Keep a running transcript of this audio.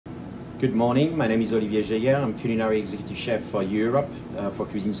Good morning, my name is Olivier Geyer. I'm culinary executive chef for Europe for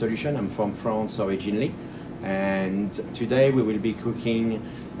Cuisine Solution. I'm from France originally, and today we will be cooking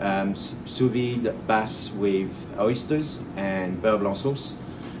sous vide bass with oysters and beurre blanc sauce.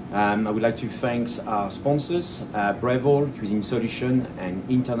 I would like to thank our sponsors, Breville, Cuisine Solution and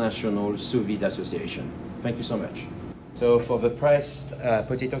International Sous Vide Association. Thank you so much. So for the pressed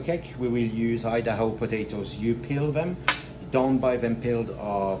potato cake, we will use Idaho potatoes. You peel them. Don't buy them peeled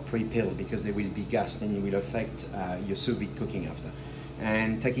or pre-peeled because they will be gassed and it will affect your sous vide cooking after.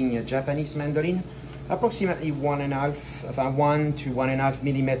 And taking a Japanese mandolin, approximately 1 to 1.5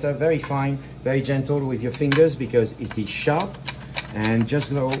 millimeter, very fine, very gentle with your fingers because it is sharp, and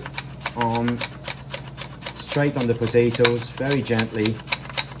just go on straight on the potatoes very gently.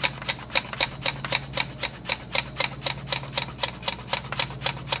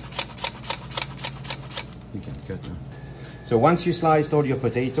 You can cut now. So once you sliced all your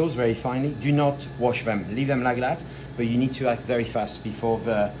potatoes very finely, do not wash them, leave them like that, but you need to act very fast before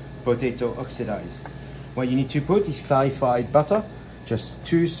the potato oxidizes. What you need to put is clarified butter, just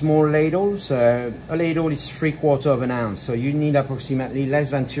 2 small ladles. A ladle is 3/4 ounce, so you need approximately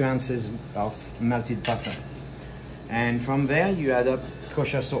less than 2 ounces of melted butter. And from there you add up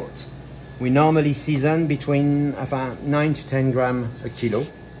kosher salt. We normally season between 9 to 10 grams a kilo.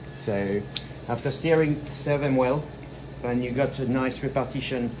 So after stir them well, and you got a nice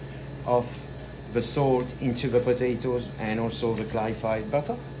repartition of the salt into the potatoes and also the clarified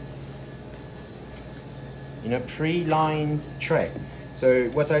butter in a pre-lined tray.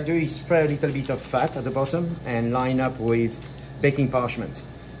 So what I do is spray a little bit of fat at the bottom and line up with baking parchment.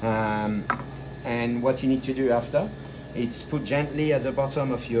 And what you need to do after, it's put gently at the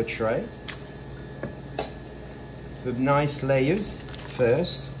bottom of your tray with nice layers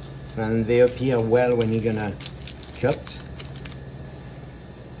first, and they appear well when you're gonna cut,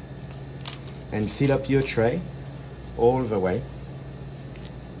 and fill up your tray all the way.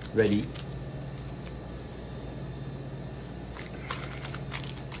 Ready.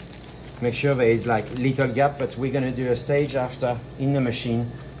 Make sure there is like little gap, but we're gonna do a stage after in the machine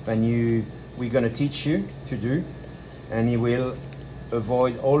when we're gonna teach you to do, and you will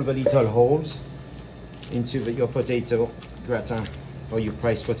avoid all the little holes into your potato gratin or your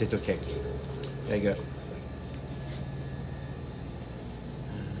pressed potato cake. There you go.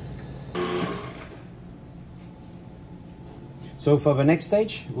 So for the next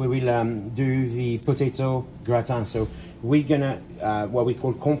stage, we will do the potato gratin. So we're gonna, what we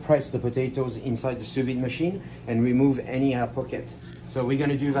call compress the potatoes inside the sous vide machine and remove any air pockets. So we're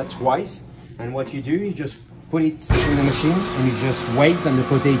gonna do that twice. And what you do is just put it in the machine and you just wait and the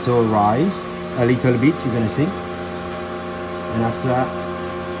potato rise a little bit, you're gonna see. And after,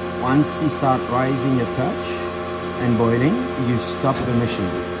 once it starts rising a touch and boiling, you stop the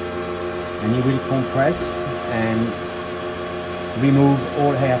machine. And it will compress and remove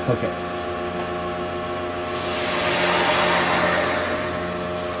all air pockets.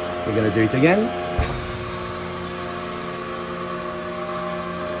 We're gonna do it again.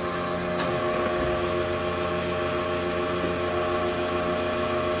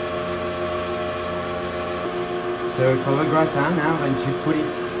 So for the gratin now, when you put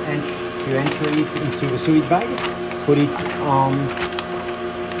it and you enter it into the sous vide bag, put it on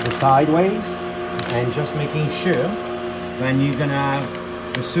the sideways and just making sure when you're gonna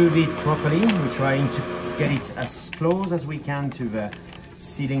have the sous vide properly, we're trying to get it as close as we can to the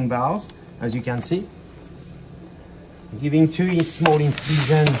sealing bars, as you can see. Giving 2 small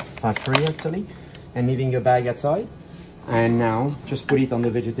incisions, 3 actually, and leaving your bag outside. And now just put it on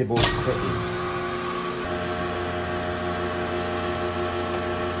the vegetable settings.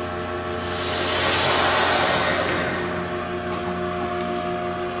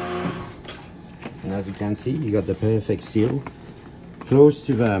 And as you can see, you got the perfect seal, close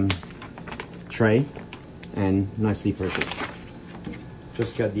to the tray and nicely perfect.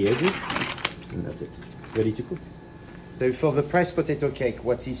 Just cut the edges and that's it, ready to cook. So for the pressed potato cake,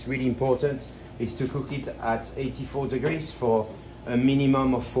 what is really important is to cook it at 84 degrees for a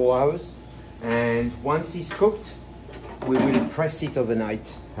minimum of 4 hours. And once it's cooked, we will press it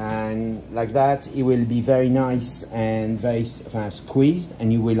overnight, and like that it will be very nice and very squeezed,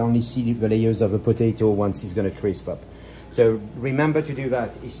 and you will only see the layers of the potato once it's going to crisp up. So remember to do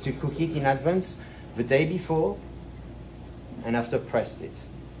that, is to cook it in advance the day before and after pressed it.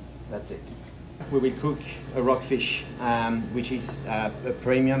 That's it. We will cook a rockfish, which is a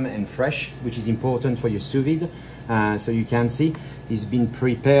premium and fresh, which is important for your sous vide. So you can see it's been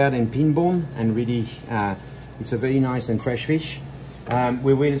prepared and pin-bone, and really it's a very nice and fresh fish.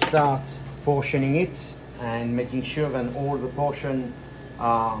 We will start portioning it and making sure that all the portions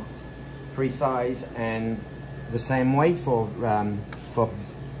are precise and the same way for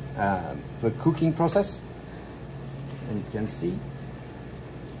the cooking process. And you can see.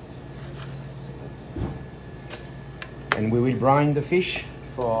 And we will brine the fish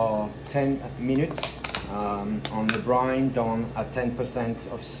for 10 minutes on the brine done at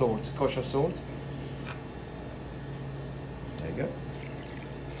 10% of salt, kosher salt. There you go.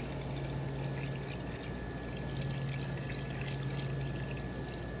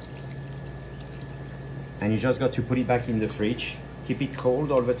 And you just got to put it back in the fridge, keep it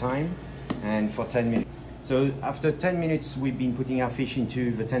cold all the time, and for 10 minutes. So after 10 minutes, we've been putting our fish into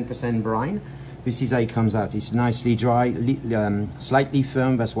the 10% brine. This is how it comes out. It's nicely dry, slightly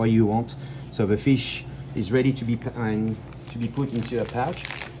firm, that's what you want. So the fish is ready to be put into a pouch.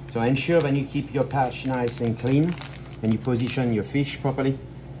 So ensure that you keep your pouch nice and clean, and you position your fish properly.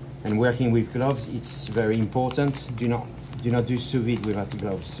 And working with gloves, it's very important. Do not do sous vide without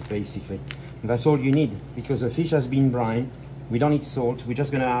gloves, basically. And that's all you need, because the fish has been brined. We don't need salt. We're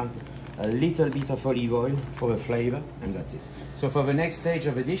just gonna add a little bit of olive oil for the flavor, and that's it. So for the next stage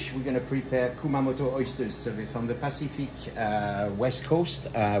of the dish, we're gonna prepare Kumamoto oysters. So they're from the Pacific West Coast,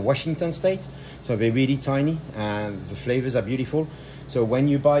 Washington State. So they're really tiny, and the flavors are beautiful. So when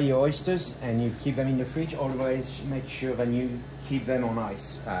you buy your oysters and you keep them in the fridge, always make sure that you keep them on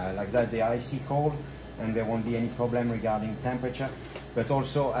ice. Like that, they're icy cold, and there won't be any problem regarding temperature. But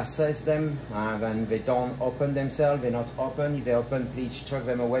also assess them when they don't open themselves. They're not open. If they're open, please chuck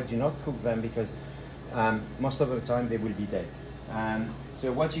them away. Do not cook them, because most of the time they will be dead.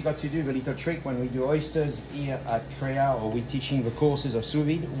 So what you got to do, the little trick when we do oysters here at CREA, or we're teaching the courses of sous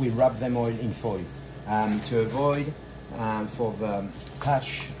vide, we wrap them all in foil to avoid for the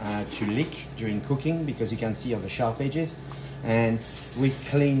patch to leak during cooking, because you can see on the sharp edges. And we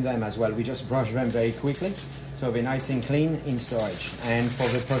clean them as well. We just brush them very quickly, so they're nice and clean in storage. And for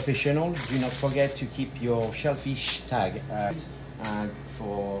the professional, do not forget to keep your shellfish tag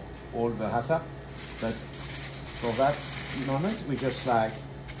for all the hassa. But for that moment, we just like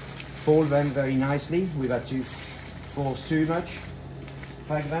fold them very nicely without to force too much.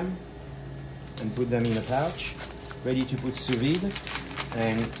 Pack them and put them in a pouch, ready to put sous vide,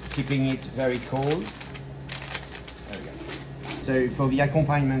 and keeping it very cold. So for the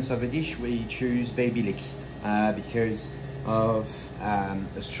accompaniments of the dish, we choose baby leeks because of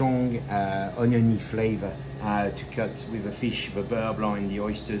a strong oniony flavor to cut with the fish, the beurre blanc and the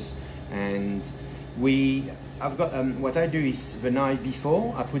oysters. And what I do is the night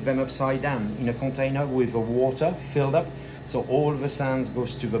before, I put them upside down in a container with the water filled up, so all the sand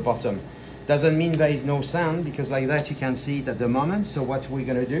goes to the bottom. Doesn't mean there is no sand, because like that you can see it at the moment. So what we're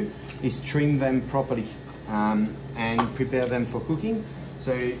gonna do is trim them properly. And prepare them for cooking.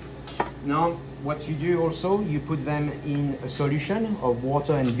 So now what you do also, you put them in a solution of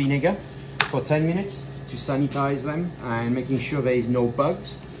water and vinegar for 10 minutes to sanitize them and making sure there is no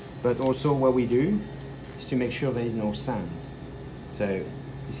bugs. But also what we do is to make sure there is no sand. So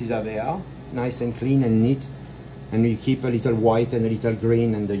this is how they are, nice and clean and neat. And you keep a little white and a little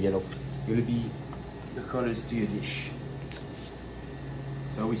green and the yellow. It will be the colors to your dish.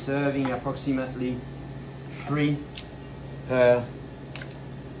 So we're serving approximately 3 per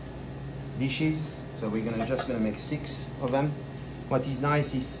dishes, so we're just gonna make 6 of them. What is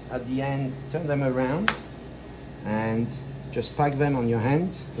nice is at the end, turn them around and just pack them on your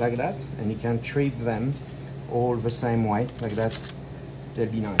hand like that, and you can trim them all the same way like that.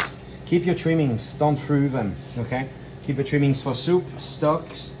 They'll be nice. Keep your trimmings, don't throw them, okay? Keep the trimmings for soup,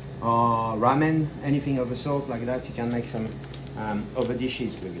 stocks, or ramen, anything of the sort like that. You can make some other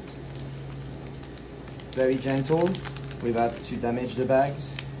dishes with it. Very gentle without to damage the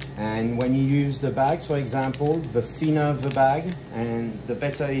bags. And when you use the bags, for example, the thinner the bag and the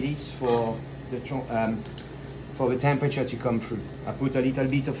better it is for the temperature to come through. I put a little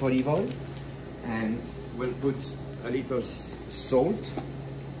bit of olive oil, and we'll put a little salt.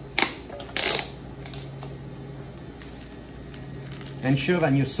 Ensure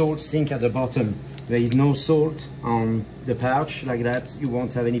that your salt sink at the bottom. There is no salt on the pouch like that. You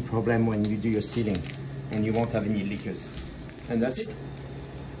won't have any problem when you do your sealing, and you won't have any liquors. And that's it.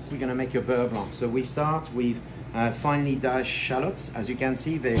 We're gonna make a beurre blanc. So we start with finely diced shallots. As you can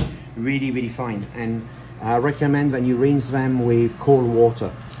see, they're really, really fine. And I recommend that you rinse them with cold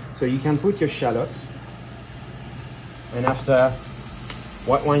water. So you can put your shallots, and after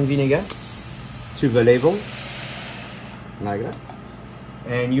white wine vinegar to the level, like that.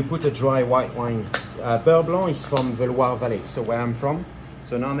 And you put a dry white wine. Beurre blanc is from the Loire Valley, so where I'm from.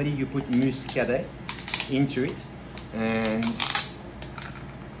 So normally you put muscadet into it, and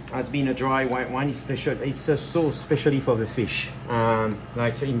has been a dry white wine. It's special. It's a sauce specially for the fish.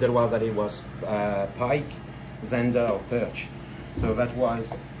 Like in the Loire Valley was pike, zander, or perch. So that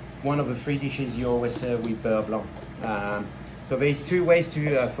was one of the 3 dishes you always serve with beurre blanc. So there's 2 ways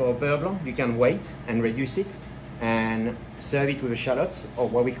to for beurre blanc. You can wait and reduce it and serve it with the shallots, or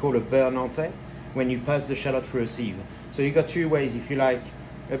what we call a beurre nantais, when you pass the shallot through a sieve. So you got 2 ways if you like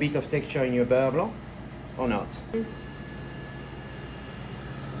a bit of texture in your beurre blanc or not.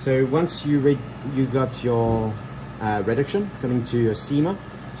 So once you got your reduction coming to a simmer,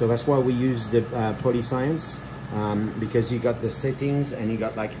 so that's why we use the polyscience, because you got the settings and you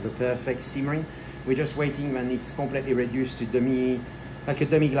got like the perfect simmering. We're just waiting when it's completely reduced to like a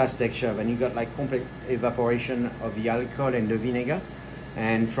demi-glace texture, when you got like complete evaporation of the alcohol and the vinegar.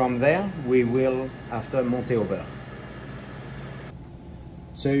 And from there, we will after monter au beurre.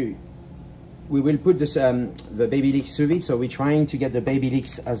 So we will put this, the baby leeks sous vide. So we're trying to get the baby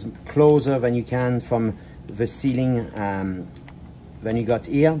leeks as closer than you can from the ceiling than you got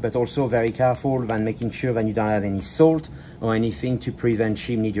here, but also very careful when making sure that you don't have any salt or anything to prevent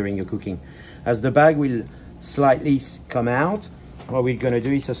chimney during your cooking. As the bag will slightly come out, what we're going to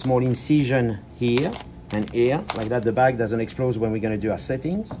do is a small incision here and here, like that the bag doesn't explode when we're going to do our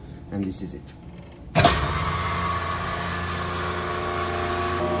settings, and this is it.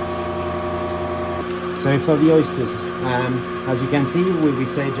 So for the oysters, as you can see, we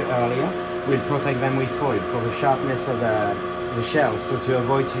said earlier, we'll protect them with foil for the sharpness of the shell, so to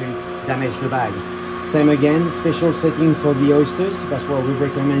avoid to damage the bag. Same again, special setting for the oysters. That's why we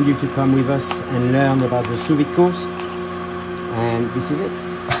recommend you to come with us and learn about the sous vide course. And this is it.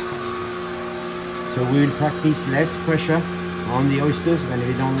 So we will practice less pressure on the oysters when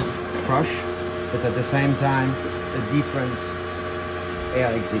we don't crush, but at the same time, a different air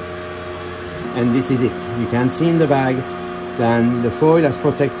exit. And this is it. You can see in the bag, then the foil has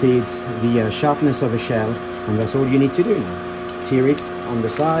protected the sharpness of the shell, and that's all you need to do now. Tear it on the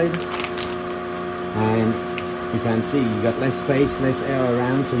side, and you can see you got less space, less air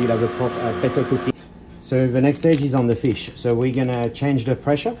around, so you'll have a better cooking. So the next stage is on the fish. So we're gonna change the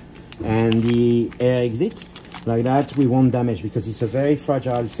pressure and the air exit. Like that, we won't damage, because it's a very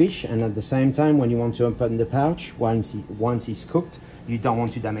fragile fish, and at the same time, when you want to open the pouch, once it's cooked, you don't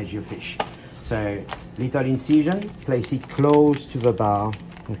want to damage your fish. So little incision, place it close to the bar,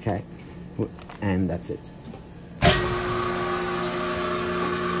 okay, and that's it.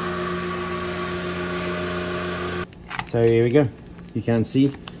 So here we go. You can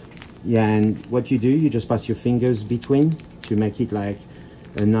see, yeah, and what you do, you just pass your fingers between to make it like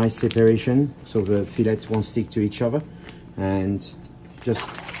a nice separation, so the fillets won't stick to each other, and just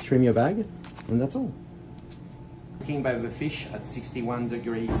trim your bag, and that's all. Cooking by the fish at 61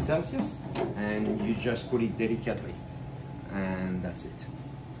 degrees Celsius, and you just pull it delicately, and that's it.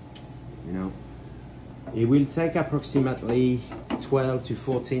 You know, it will take approximately 12 to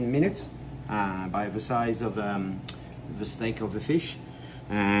 14 minutes by the size of the steak of the fish,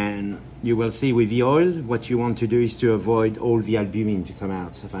 and you will see with the oil, what you want to do is to avoid all the albumin to come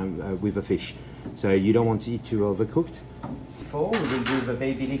out with the fish, so you don't want it to overcooked. Before we will do the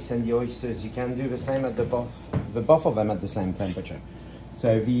baby leeks and the oysters, you can do the same at both of them at the same temperature.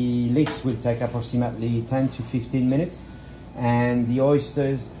 So the leeks will take approximately 10 to 15 minutes, and the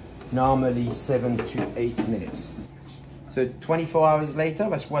oysters normally 7 to 8 minutes. So 24 hours later,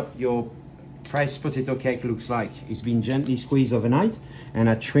 that's what your pressed potato cake looks like. It's been gently squeezed overnight, and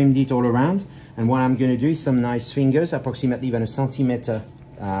I trimmed it all around. And what I'm going to do is some nice fingers, approximately 1 centimeter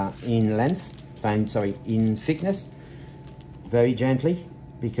in length, in thickness, very gently,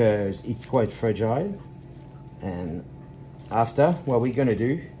 because it's quite fragile. And after, what we're going to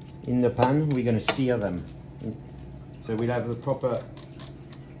do in the pan, we're going to sear them. So we'll have a proper,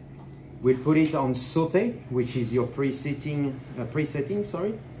 we'll put it on saute, which is your presetting,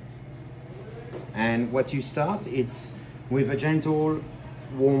 sorry. And what you start, it's with a gentle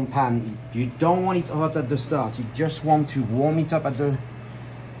warm pan. You don't want it hot at the start, you just want to warm it up at the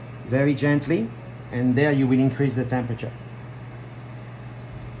very gently, and there you will increase the temperature.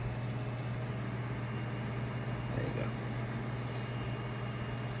 There you go.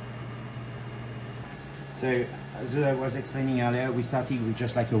 So as I was explaining earlier, we started with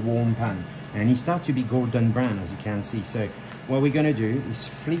just like a warm pan, and it starts to be golden brown, as you can see. So what we're going to do is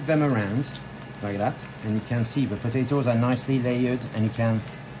flip them around like that, and you can see the potatoes are nicely layered, and you can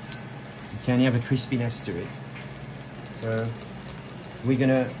have a crispiness to it. So we're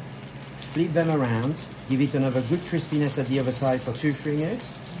gonna flip them around, give it another good crispiness at the other side for 2-3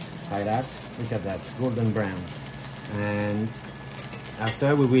 minutes, like that. Look at that, golden brown. And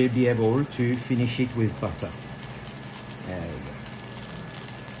after, we will be able to finish it with butter. There we go.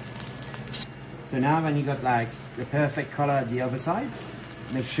 So now when you got like the perfect color at the other side,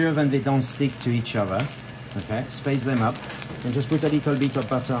 make sure that they don't stick to each other. Okay, space them up and just put a little bit of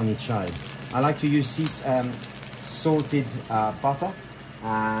butter on each side. I like to use salted butter.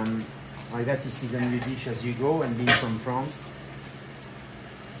 Like that, you season your dish as you go, and being from France,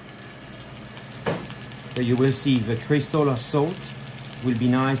 so you will see the crystal of salt will be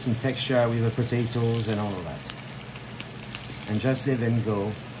nice in texture with the potatoes and all of that. And just let them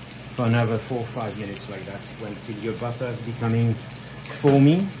go for another 4 or 5 minutes like that, until your butter is becoming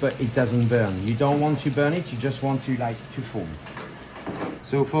foamy, but it doesn't burn. You don't want to burn it, you just want to like to foam.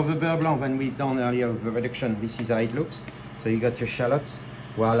 So for the beurre blanc, when we've done earlier the reduction, this is how it looks. So you got your shallots,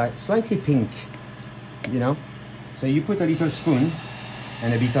 well, like slightly pink, you know. So you put a little spoon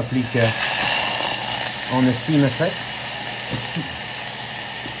and a bit of liquor on the simmer set,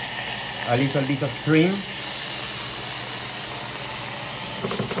 a little bit of cream,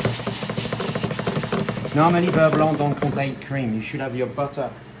 normally beurre blanc don't contain cream. You should have your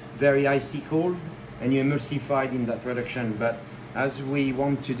butter very icy cold and you emulsified in that reduction, but as we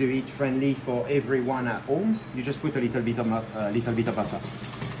want to do it friendly for everyone at home, you just put a little bit of butter.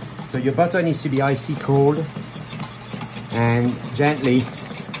 So your butter needs to be icy cold, and gently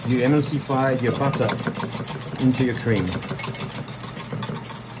you emulsify your butter into your cream.